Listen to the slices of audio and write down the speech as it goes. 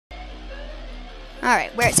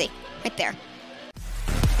Alright, where is he? Right there.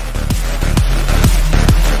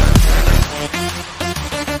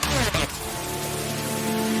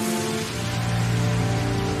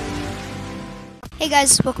 Hey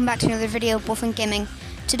guys, welcome back to another video of Wolfen Gaming.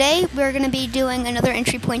 Today we're going to be doing another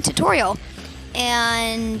entry point tutorial.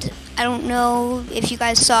 And I don't know if you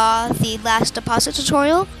guys saw the last deposit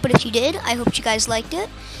tutorial, but if you did, I hope you guys liked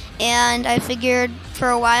it. And I figured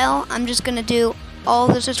for a while I'm just going to do all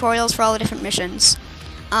the tutorials for all the different missions.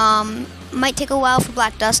 Might take a while for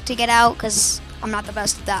Black Dust to get out because I'm not the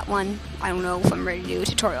best at that one. I don't know if I'm ready to do a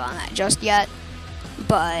tutorial on that just yet,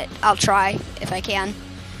 but I'll try if I can.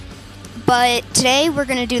 But today we're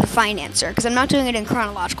going to do the Financier because I'm not doing it in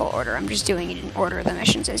chronological order. I'm just doing it in order of the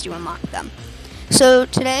missions as you unlock them. So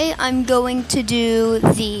today I'm just going to do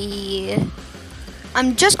the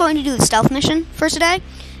stealth mission for today,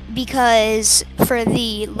 because for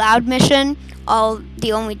the loud mission,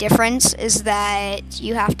 the only difference is that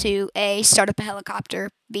you have to A, start up a helicopter,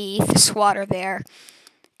 B, SWAT are there,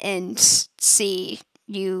 and C,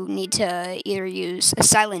 you need to either use a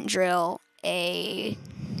silent drill, a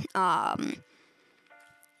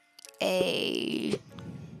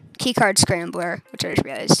keycard scrambler, which I just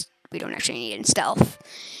realized we don't actually need in stealth,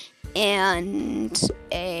 and what's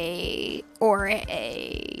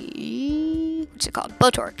it called?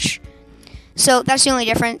 Blowtorch. So that's the only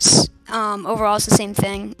difference. Overall, it's the same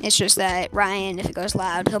thing. It's just that Ryan, if it goes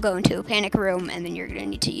loud, he'll go into a panic room, and then you're going to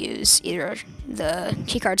need to use either the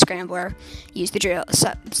keycard scrambler, use the drill.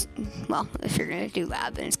 Well, if you're going to do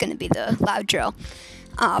loud, then it's going to be the loud drill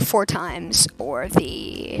 4 times, or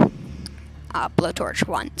the blowtorch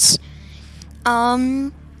once.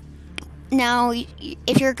 Now,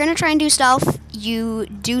 if you're going to try and do stealth, you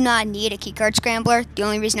do not need a keycard scrambler. The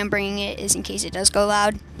only reason I'm bringing it is in case it does go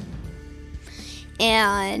loud.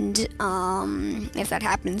 And if that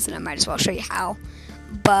happens, then I might as well show you how.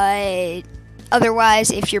 But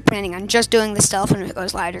otherwise, if you're planning on just doing the stealth and if it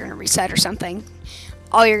goes loud, you're going to reset or something,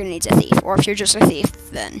 all you're going to need is a thief. Or if you're just a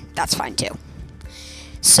thief, then that's fine too.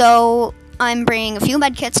 So I'm bringing a few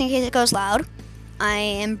medkits in case it goes loud. I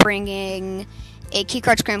am bringing a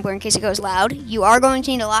keycard scrambler in case it goes loud. You are going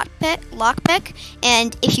to need a lockpick,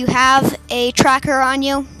 and if you have a tracker on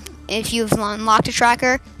you, if you've unlocked a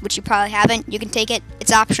tracker, which you probably haven't, you can take it.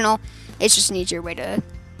 It's optional. It just needs your way to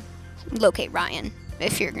locate Ryan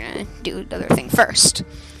if you're going to do the other thing first,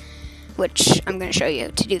 which I'm going to show you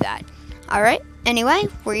to do that. Alright, anyway,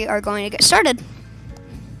 we are going to get started.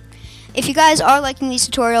 If you guys are liking these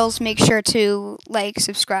tutorials, make sure to like,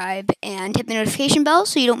 subscribe, and hit the notification bell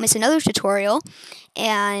so you don't miss another tutorial.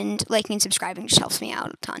 And liking and subscribing just helps me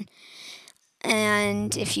out a ton.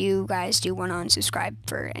 And if you guys do want to unsubscribe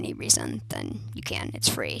for any reason, then you can. It's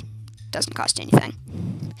free. Doesn't cost anything.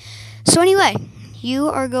 So anyway, you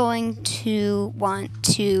are going to want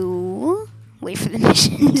to wait for the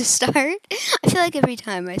mission to start. I feel like every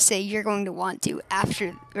time I say you're going to want to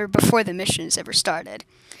after or before the mission has ever started.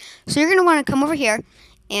 So you're going to want to come over here,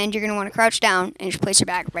 and you're going to want to crouch down and just place your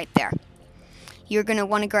bag right there. You're going to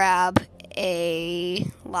want to grab a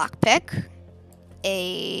lockpick,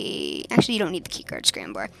 actually you don't need the keycard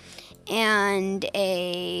scrambler, and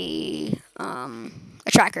a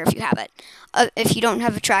tracker if you have it. If you don't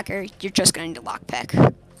have a tracker, you're just going to need a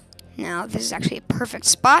lockpick. Now, this is actually a perfect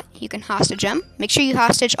spot. You can hostage them. Make sure you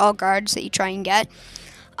hostage all guards that you try and get.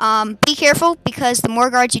 Be careful, because the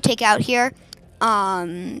more guards you take out here,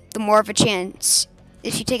 the more of a chance,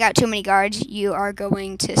 if you take out too many guards, you are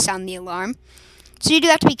going to sound the alarm. So you do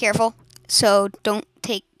have to be careful. So don't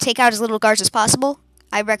take out as little guards as possible.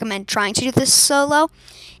 I recommend trying to do this solo.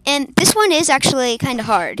 And this one is actually kind of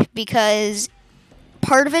hard, because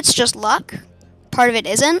part of it's just luck, part of it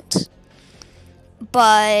isn't.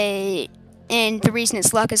 And the reason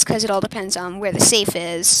it's luck is because it all depends on where the safe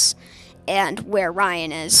is and where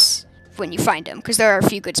Ryan is when you find him, because there are a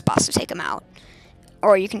few good spots to take him out.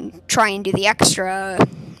 Or you can try and do the extra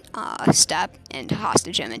step and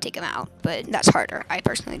hostage him and take him out, but that's harder. I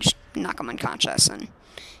personally just knock him unconscious and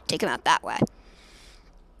take him out that way.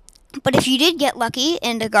 But if you did get lucky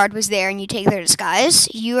and a guard was there and you take their disguise,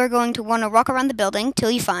 you are going to want to walk around the building till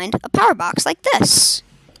you find a power box like this.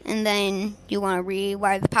 And then you want to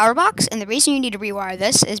rewire the power box, and the reason you need to rewire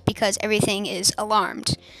this is because everything is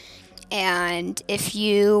alarmed. And if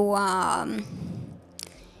you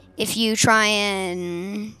try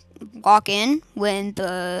and walk in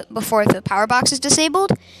before the power box is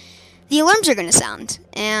disabled, the alarms are going to sound,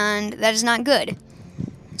 and that is not good.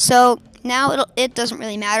 So now it doesn't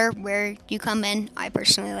really matter where you come in. I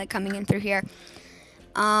personally like coming in through here.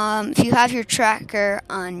 If you have your tracker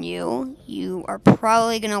on you, you are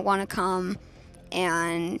probably going to want to come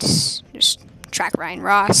and just track Ryan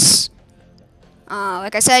Ross.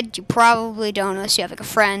 Like I said, you probably don't unless you have like a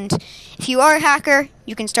friend. If you are a hacker,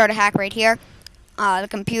 you can start a hack right here. The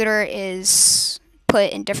computer is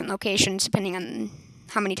put in different locations depending on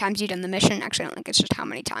how many times you've done the mission. Actually, I don't think it's just how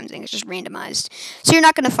many times. I think it's just randomized. So you're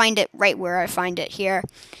not going to find it right where I find it here.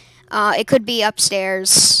 It could be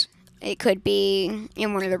upstairs. It could be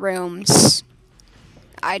in one of the rooms.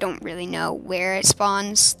 I don't really know where it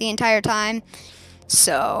spawns the entire time.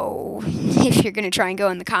 So if you're going to try and go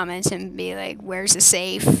in the comments and be like, where's the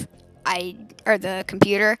safe? Or the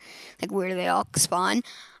computer, like where do they all spawn?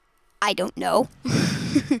 I don't know.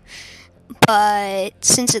 But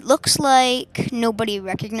since it looks like nobody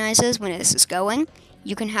recognizes when this is going,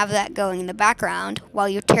 you can have that going in the background while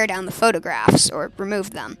you tear down the photographs or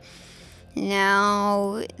remove them.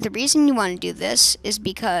 Now, the reason you want to do this is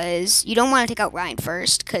because you don't want to take out Ryan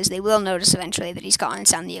first, because they will notice eventually that he's gone and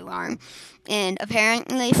sound the alarm. And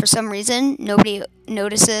apparently, for some reason, nobody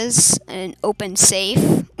notices an open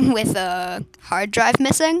safe with a hard drive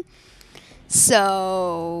missing.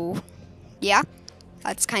 So, yeah,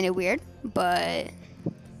 that's kind of weird, but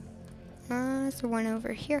is there one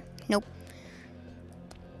over here? Nope.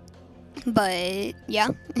 But yeah,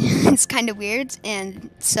 it's kind of weird,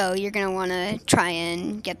 and so you're gonna want to try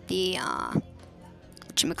and get the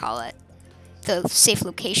the safe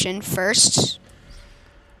location first.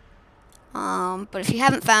 But if you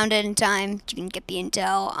haven't found it in time, you can get the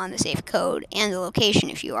intel on the safe code and the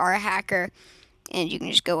location if you are a hacker, and you can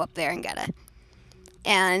just go up there and get it.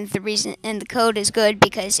 And the code is good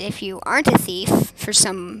because if you aren't a thief for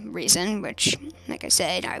some reason, which, like I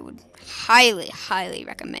said, I would highly, highly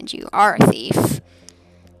recommend you are a thief,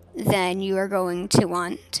 then you are going to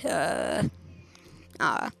want to,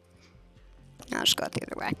 I'll just go out the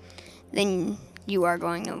other way. Then you are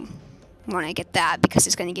going to want to get that because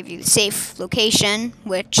it's going to give you the safe location,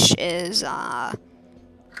 which is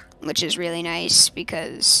really nice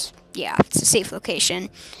because, yeah, it's a safe location.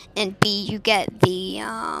 And B, you get the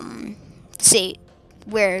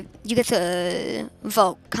where you get the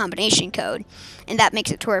vault combination code, and that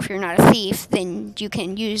makes it to where if you're not a thief, then you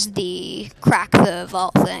can use the crack the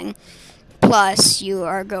vault thing. Plus, you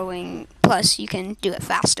can do it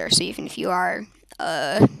faster. So even if you are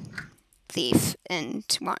a thief and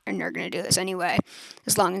are going to do this anyway,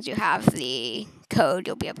 as long as you have the code,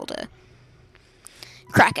 you'll be able to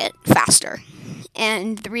crack it faster.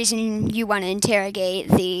 And the reason you want to interrogate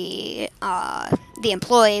the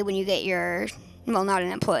employee when you get your, well, not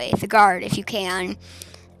an employee, the guard, if you can,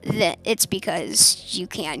 that it's because you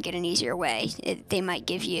can get an easier way. They might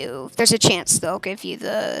give you, there's a chance they'll give you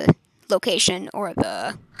the location or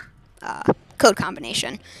the code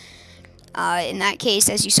combination. In that case,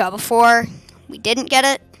 as you saw before, we didn't get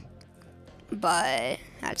it, but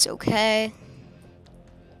that's okay.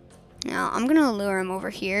 Now, I'm going to lure him over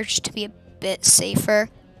here just to be a bit safer.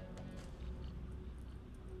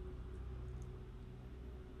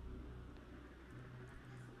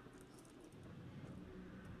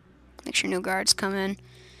 Make sure no guards come in,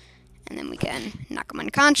 and then we can knock him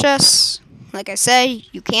unconscious. Like I said,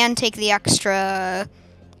 you can take the extra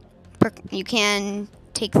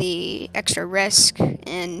risk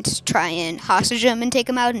and try and hostage him and take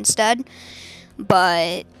him out instead,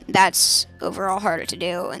 but that's overall harder to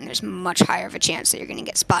do, and there's much higher of a chance that you're going to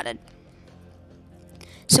get spotted.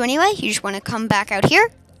 So anyway, you just want to come back out here,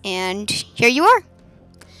 and here you are.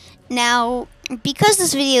 Now, because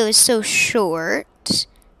this video is so short,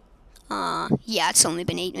 yeah, it's only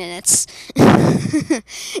been 8 minutes.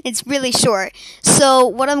 It's really short. So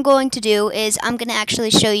what I'm going to do is I'm going to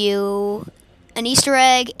actually show you an Easter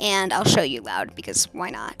egg, and I'll show you loud, because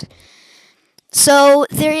why not? So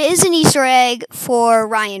there is an Easter egg for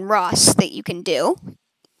Ryan Ross that you can do.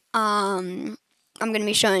 I'm going to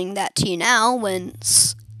be showing that to you now when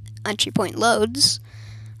entry point loads.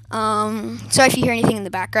 Sorry if you hear anything in the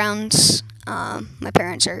background. My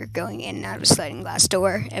parents are going in and out of a sliding glass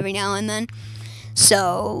door every now and then.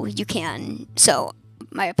 So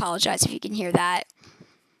I apologize if you can hear that.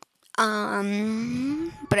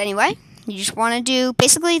 But anyway, you just want to do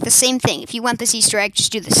basically the same thing. If you want this Easter egg,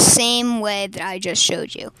 just do the same way that I just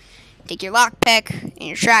showed you. Take your lockpick and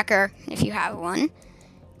your tracker, if you have one.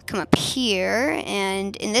 Come up here,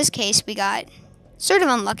 and in this case, we got sort of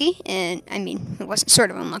unlucky. And I mean, it wasn't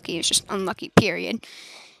sort of unlucky; it was just unlucky. Period.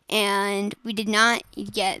 And we did not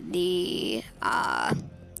get the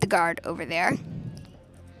guard over there.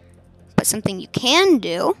 But something you can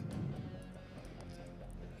do.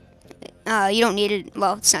 You don't need it.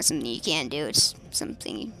 Well, it's not something you can do. It's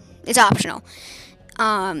something. It's optional.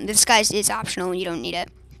 The disguise is optional, and you don't need it.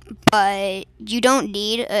 but you don't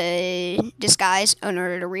need a disguise in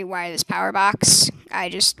order to rewire this power box. I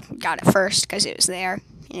just got it first because it was there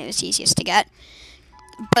and it was easiest to get.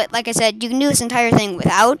 But like I said, you can do this entire thing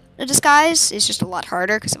without a disguise. It's just a lot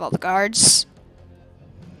harder because of all the guards.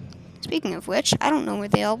 Speaking of which, I don't know where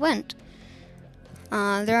they all went.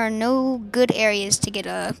 There are no good areas to get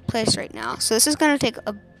a place right now. So this is going to take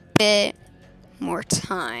a bit more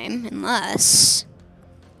time, unless...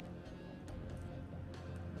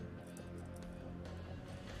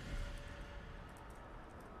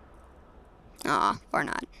 Aw, or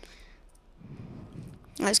not.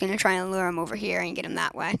 I was going to try and lure him over here and get him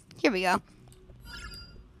that way. Here we go.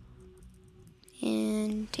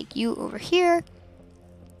 And take you over here.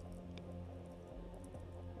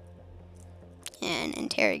 And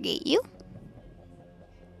interrogate you.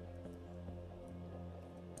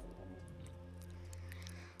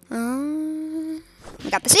 We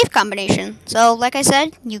got the safe combination. So, like I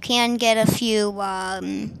said, you can get a few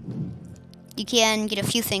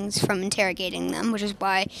things from interrogating them, which is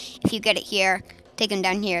why if you get it here, take them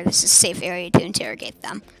down here. This is a safe area to interrogate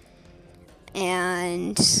them,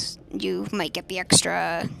 and you might get the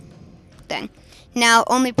extra thing. Now,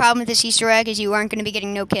 only problem with this Easter egg is you aren't going to be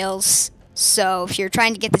getting no kills. So if you're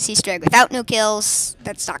trying to get this Easter egg without no kills,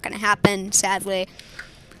 that's not going to happen, sadly.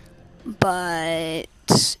 But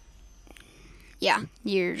yeah,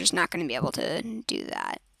 you're just not going to be able to do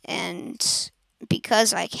that. And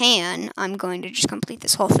because I can, I'm going to just complete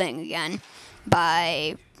this whole thing again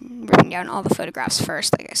by ripping down all the photographs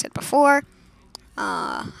first, like I said before.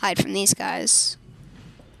 Hide from these guys.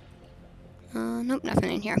 Nope,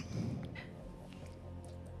 nothing in here.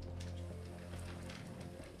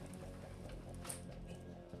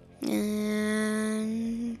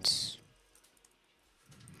 And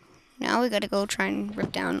now we gotta go try and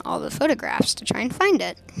rip down all the photographs to try and find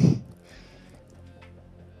it.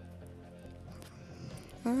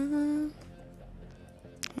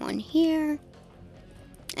 One here.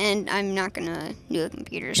 And I'm not gonna do the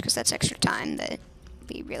computers because that's extra time that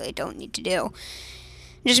we really don't need to do.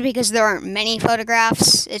 Just because there aren't many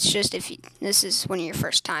photographs, it's just if this is one of your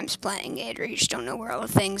first times playing it or you just don't know where all the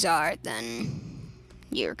things are, then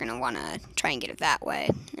you're going to want to try and get it that way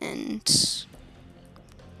and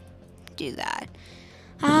do that.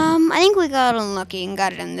 I think we got unlucky and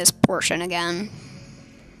got it in this portion again.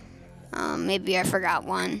 Maybe I forgot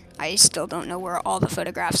one. I still don't know where all the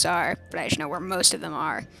photographs are, but I just know where most of them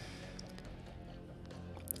are.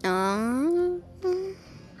 Come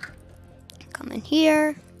in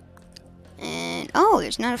here. And, oh,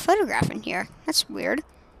 there's not a photograph in here. That's weird.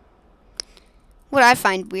 What I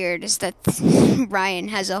find weird is that Ryan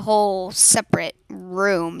has a whole separate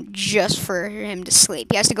room just for him to sleep.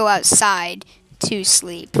 He has to go outside to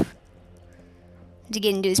sleep. To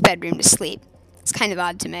get into his bedroom to sleep. It's kind of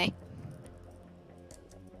odd to me.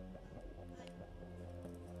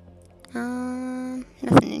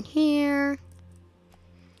 Nothing in here.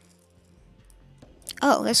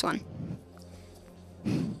 Oh, this one.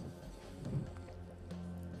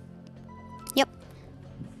 Yep.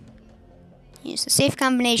 Use the safe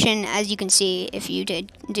combination. As you can see, if you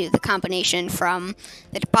did do the combination from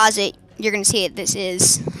the deposit, you're going to see that this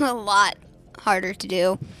is a lot harder to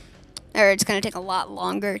do. Or it's going to take a lot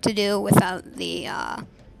longer to do without the,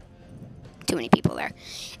 too many people there.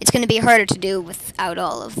 It's going to be harder to do without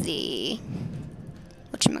all of the,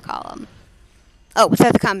 whatchamacallem. Oh,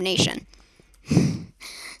 without the combination. I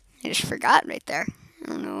just forgot right there. I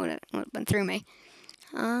don't know what went through me.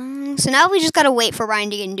 So now we just gotta wait for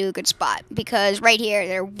Ryan to get into a good spot. Because right here,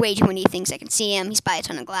 there are way too many things that can see him. He's by a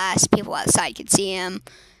ton of glass. People outside can see him.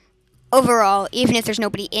 Overall, even if there's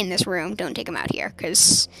nobody in this room, don't take him out here.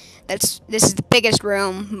 Because this is the biggest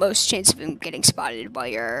room. Most chance of him getting spotted while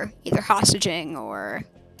you're either hostage-ing or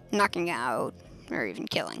knocking out or even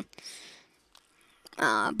killing.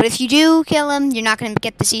 But if you do kill him, you're not going to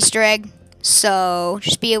get this Easter egg. So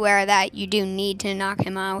just be aware of that. You do need to knock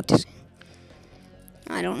him out.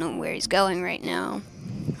 I don't know where he's going right now.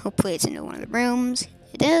 Hopefully it's into one of the rooms.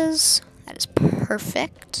 It is. That is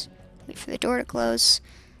perfect. Wait for the door to close.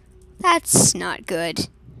 That's not good.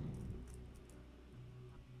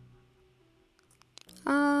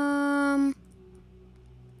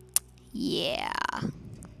 Yeah.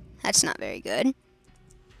 That's not very good.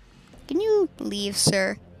 Can you leave,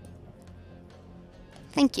 sir?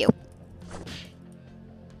 Thank you.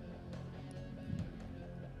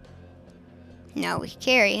 Now we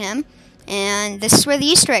carry him, and this is where the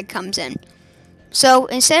Easter egg comes in. So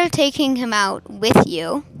instead of taking him out with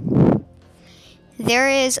you, there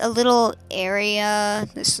is a little area.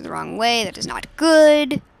 This is the wrong way. That is not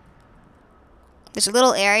good. There's a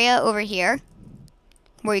little area over here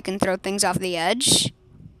where you can throw things off the edge.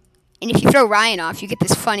 And if you throw Ryan off, you get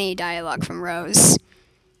this funny dialogue from Rose.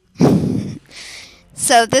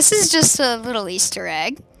 So this is just a little Easter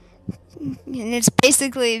egg. And it's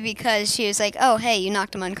basically because she was like, oh, hey, you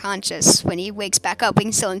knocked him unconscious. When he wakes back up, we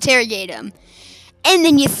can still interrogate him. And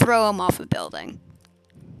then you throw him off a building.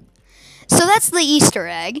 So that's the Easter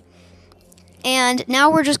egg. And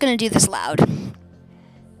now we're just going to do this loud.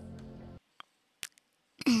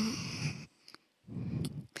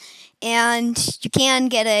 And you can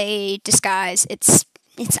get a disguise. It's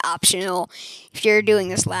optional. If you're doing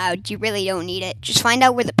this loud, you really don't need it. Just find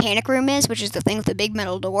out where the panic room is, which is the thing with the big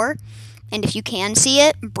metal door. And if you can see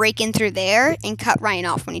it, break in through there and cut Ryan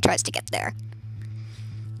off when he tries to get there.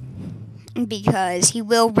 Because he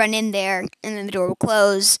will run in there and then the door will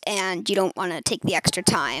close, and you don't want to take the extra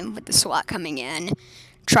time with the SWAT coming in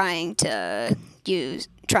trying to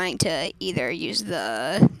either use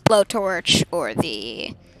the blowtorch or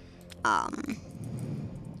the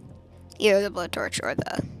either the blowtorch or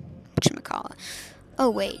the whatchamacallit. Oh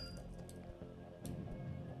wait.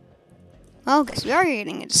 Well, I guess we are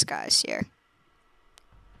getting a disguise here.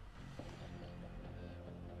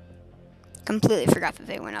 Completely forgot that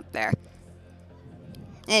they went up there.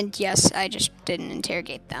 And yes, I just didn't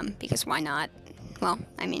interrogate them, because why not? Well,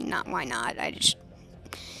 I mean, not why not. It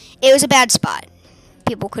was a bad spot.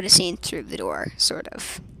 People could have seen through the door, sort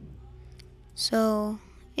of. So,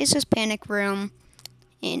 it's this panic room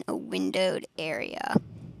in a windowed area.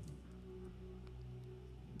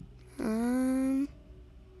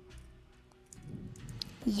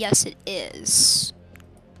 Yes, it is.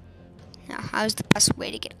 Now, how's the best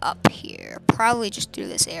way to get up here? Probably just through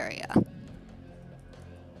this area.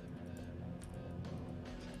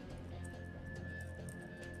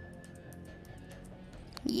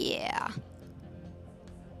 Yeah.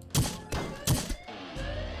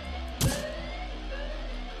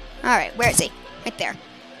 Alright, where is he? Right there.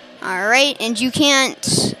 Alright, and you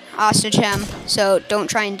can't hostage him, so don't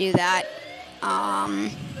try and do that.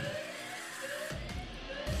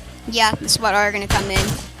 Yeah, the SWAT are gonna come in.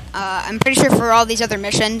 I'm pretty sure for all these other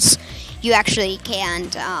missions, you actually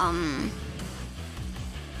can't,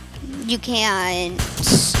 you can't,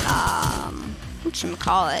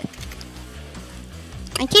 whatchamacallit?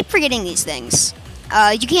 I keep forgetting these things.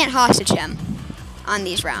 You can't hostage him on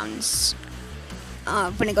these rounds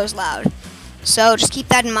when it goes loud. So just keep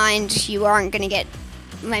that in mind. You aren't going to get...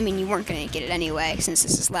 I mean, you weren't going to get it anyway since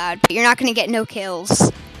this is loud. But you're not going to get no kills.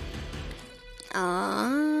 Just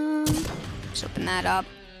open that up.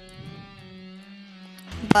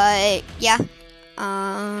 But, yeah.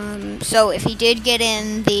 So if he did get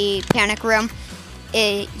in the panic room,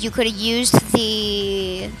 you could have used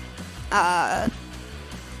the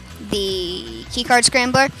keycard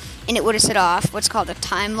scrambler, and it would have set off what's called a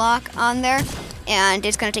time lock on there, and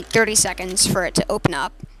it's going to take 30 seconds for it to open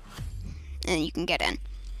up, and you can get in.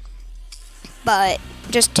 But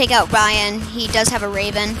just take out Ryan. He does have a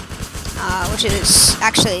Raven, which is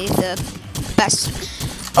actually the best.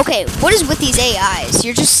 Okay, what is with these AIs?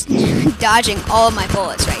 You're just dodging all of my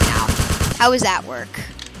bullets right now. How does that work?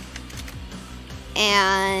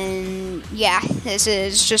 And yeah, this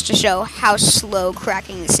is just to show how slow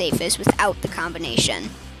cracking the safe is without the combination.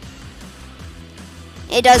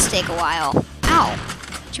 It does take a while. Ow!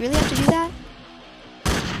 Did you really have to do that?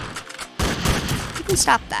 You can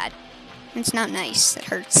stop that. It's not nice. It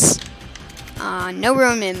hurts. No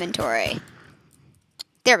room inventory.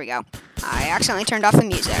 There we go. I accidentally turned off the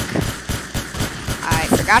music. I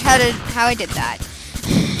forgot how I did that.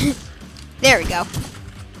 There we go.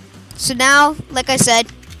 So now, like I said,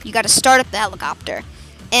 you got to start up the helicopter.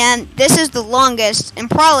 And this is the longest and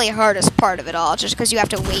probably hardest part of it all, just because you have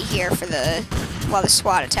to wait here for while the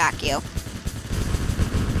SWAT attack you.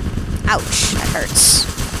 Ouch, that hurts.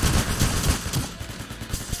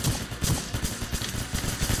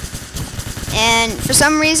 And for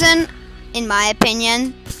some reason, in my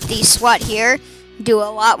opinion, the SWAT here do a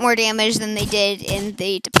lot more damage than they did in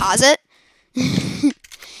the deposit.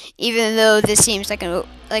 Even though this seems like an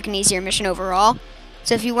easier mission overall.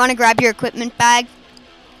 So if you want to grab your equipment bag,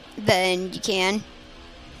 then you can.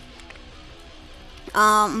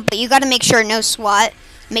 But you got to make sure no SWAT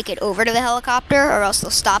make it over to the helicopter, or else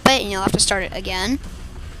they'll stop it and you'll have to start it again.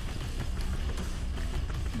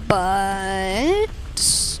 But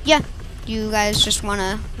yeah, you guys just want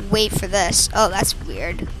to wait for this. Oh, that's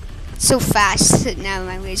weird. It's so fast that now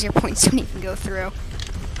my laser points don't even go through.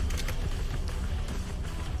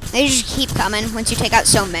 They just keep coming once you take out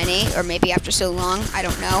so many, or maybe after so long, I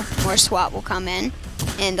don't know. More SWAT will come in,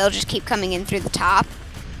 and they'll just keep coming in through the top.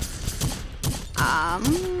 Why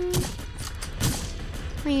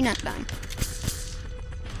are you not done?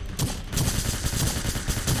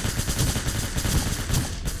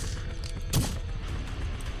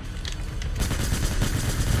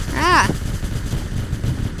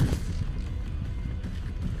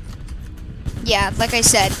 yeah, like I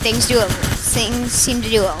said, things seem to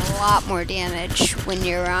do a lot more damage when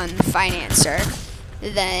you're on the Financier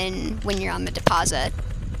than when you're on the Deposit.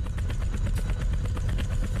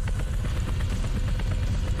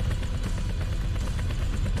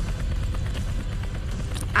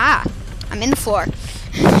 Ah, I'm in the floor.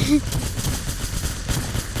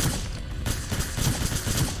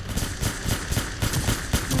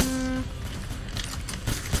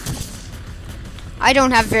 I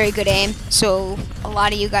don't have very good aim, so a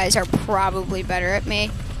lot of you guys are probably better at me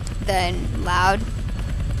than Loud.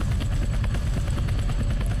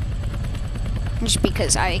 Just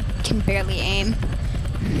because I can barely aim.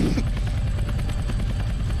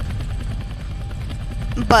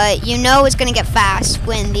 But you know it's going to get fast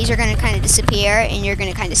when these are going to kind of disappear and you're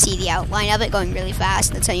going to kind of see the outline of it going really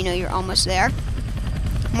fast. That's how you know you're almost there.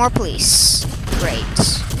 More police. Great.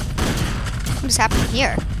 What is happening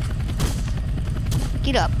here?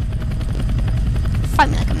 Get up. Fight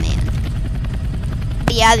me like a man.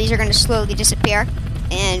 But yeah, these are going to slowly disappear.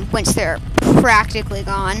 And once they're practically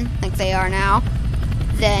gone, like they are now,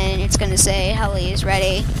 then it's going to say heli is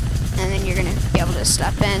ready. And then you're going to be able to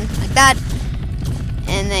step in like that.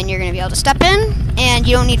 And then you're going to be able to step in. And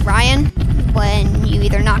you don't need Ryan when you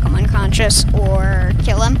either knock him unconscious or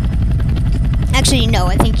kill him. Actually, no,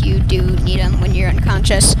 I think you do need him when you're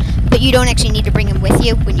unconscious. But you don't actually need to bring him with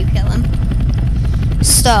you when you kill him.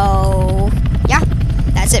 So, yeah,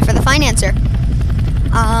 that's it for the Financier.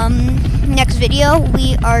 Next video,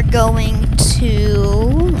 we are going to,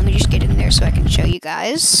 let me just get in there so I can show you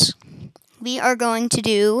guys. We are going to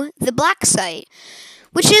do the Black Site,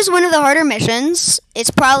 which is one of the harder missions. It's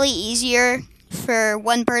probably easier for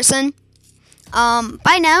one person.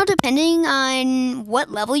 By now, depending on what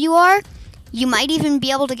level you are, you might even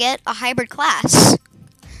be able to get a hybrid class.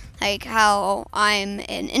 Like how I'm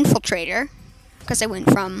an infiltrator, because I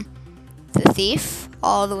went from the thief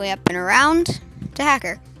all the way up and around to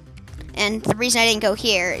hacker. And the reason I didn't go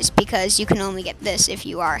here is because you can only get this if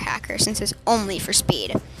you are a hacker, since it's only for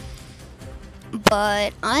speed.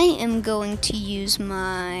 But I am going to use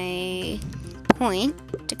my point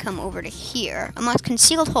to come over to here. Unlock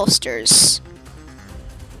concealed holsters.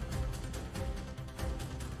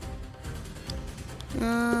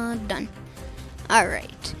 Done.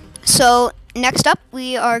 Alright. So, next up,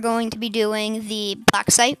 we are going to be doing the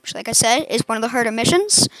Black Site, which, like I said, is one of the harder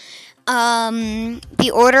missions.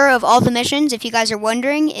 The order of all the missions, if you guys are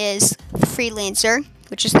wondering, is the Freelancer,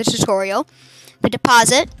 which is the tutorial, the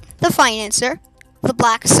Deposit, the Financier, the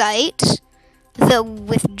Black Site, the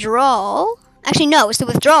Withdrawal. Actually, no, it's the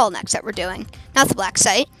Withdrawal next that we're doing, not the Black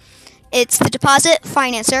Site. It's the Deposit,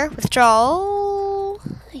 Financier, Withdrawal,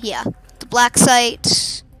 yeah, the Black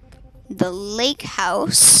Site, the Lake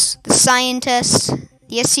House, the Scientist,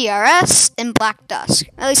 the SCRS, and Black Dusk.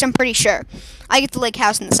 At least I'm pretty sure. I get the Lake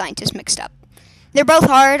House and the Scientist mixed up. They're both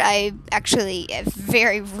hard. I actually have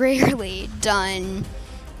very rarely done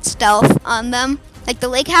stealth on them. Like the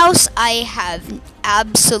Lake House, I have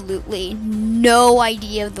absolutely no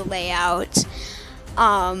idea of the layout.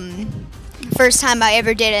 First time I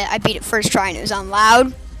ever did it, I beat it first try and it was on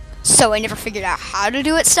loud. So I never figured out how to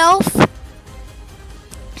do it stealth.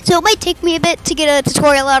 So it might take me a bit to get a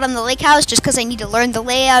tutorial out on the Lake House just because I need to learn the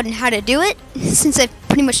layout and how to do it, since I've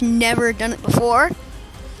pretty much never done it before.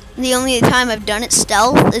 The only time I've done it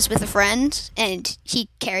stealth is with a friend, and he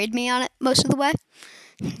carried me on it most of the way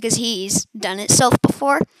because he's done it stealth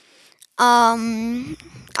before. I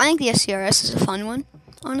think the SCRS is a fun one,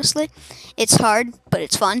 honestly. It's hard, but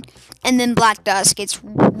it's fun. And then Black Dusk, it's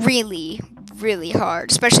really, really hard,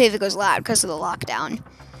 especially if it goes loud because of the lockdown.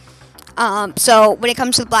 So when it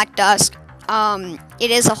comes to the Black Dusk,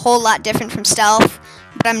 it is a whole lot different from stealth,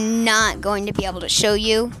 but I'm not going to be able to show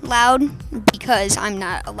you loud because I'm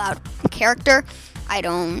not a loud character. I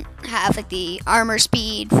don't have like the armor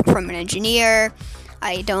speed from an engineer.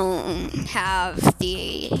 I don't have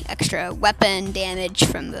the extra weapon damage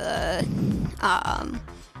from the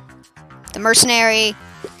mercenary.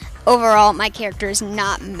 Overall, my character is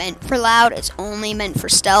not meant for loud. It's only meant for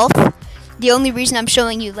stealth. The only reason I'm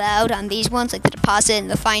showing you loud on these ones, like the Deposit and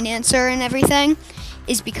the Financier and everything,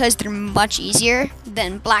 is because they're much easier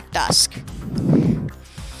than Black Dusk.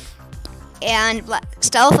 And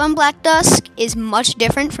stealth on Black Dusk is much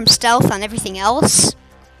different from stealth on everything else.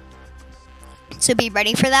 So be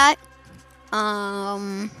ready for that.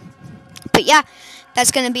 But yeah, that's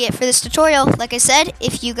going to be it for this tutorial. Like I said,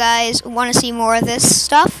 if you guys want to see more of this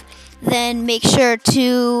stuff, then make sure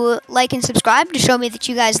to like and subscribe to show me that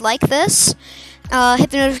you guys like this. Hit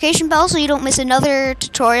the notification bell so you don't miss another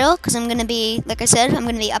tutorial, because I'm going to be, like I said, I'm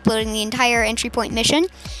going to be uploading the entire entry point mission,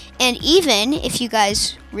 and even, if you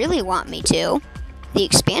guys really want me to, the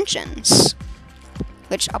expansions,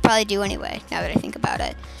 which I'll probably do anyway, now that I think about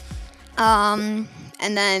it. And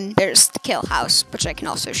then there's the kill house, which I can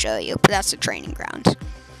also show you, but that's the training ground.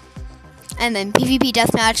 And then PvP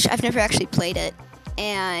Deathmatch, I've never actually played it,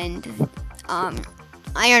 and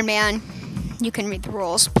Iron Man, you can read the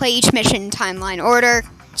rules. Play each mission in timeline order.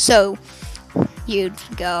 So you'd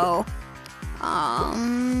go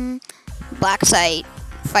Black Site,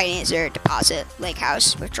 Financier, Deposit, Lake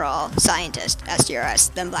House, Withdrawal, Scientist,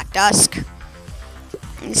 SDRS, then Black Dusk.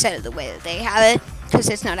 Instead of the way that they have it, because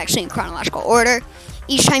it's not actually in chronological order.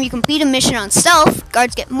 Each time you complete a mission on stealth,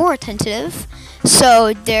 guards get more attentive,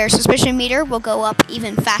 so their suspicion meter will go up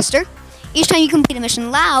even faster. Each time you complete a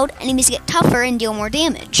mission loud, enemies get tougher and deal more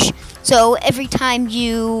damage. So every time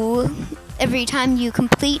you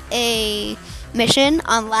complete a mission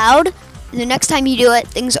on loud, the next time you do it,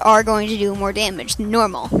 things are going to do more damage than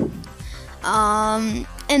normal. And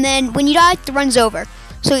then when you die, the run's over.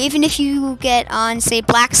 So even if you get on, say,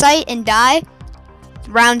 Black Site and die,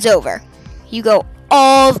 the round's over.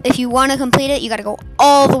 If you want to complete it, you got to go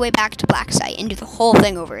all the way back to Black Site and do the whole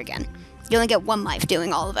thing over again. You only get one life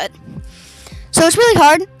doing all of it. So it's really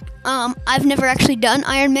hard. I've never actually done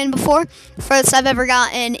Iron Man before. The furthest I've ever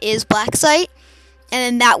gotten is Black Site, and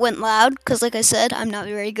then that went loud, because like I said, I'm not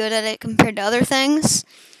very good at it compared to other things.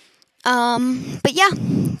 But yeah,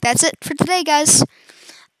 that's it for today, guys.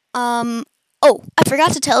 Oh, I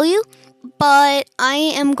forgot to tell you, but I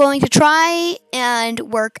am going to try and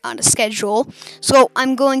work on a schedule. So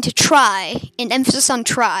I'm going to try, an emphasis on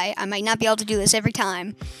try. I might not be able to do this every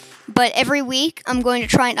time, but every week I'm going to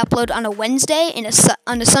try and upload on a Wednesday and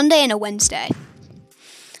on a Sunday and a Wednesday.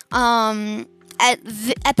 At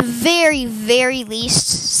the very, very least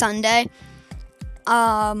Sunday.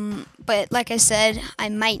 But like I said, I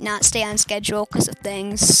might not stay on schedule because of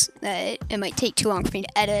things that it might take too long for me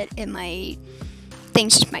to edit.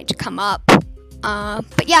 Things just might come up.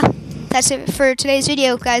 But yeah, that's it for today's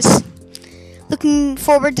video, guys. Looking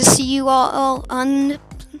forward to see you all on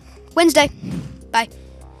Wednesday.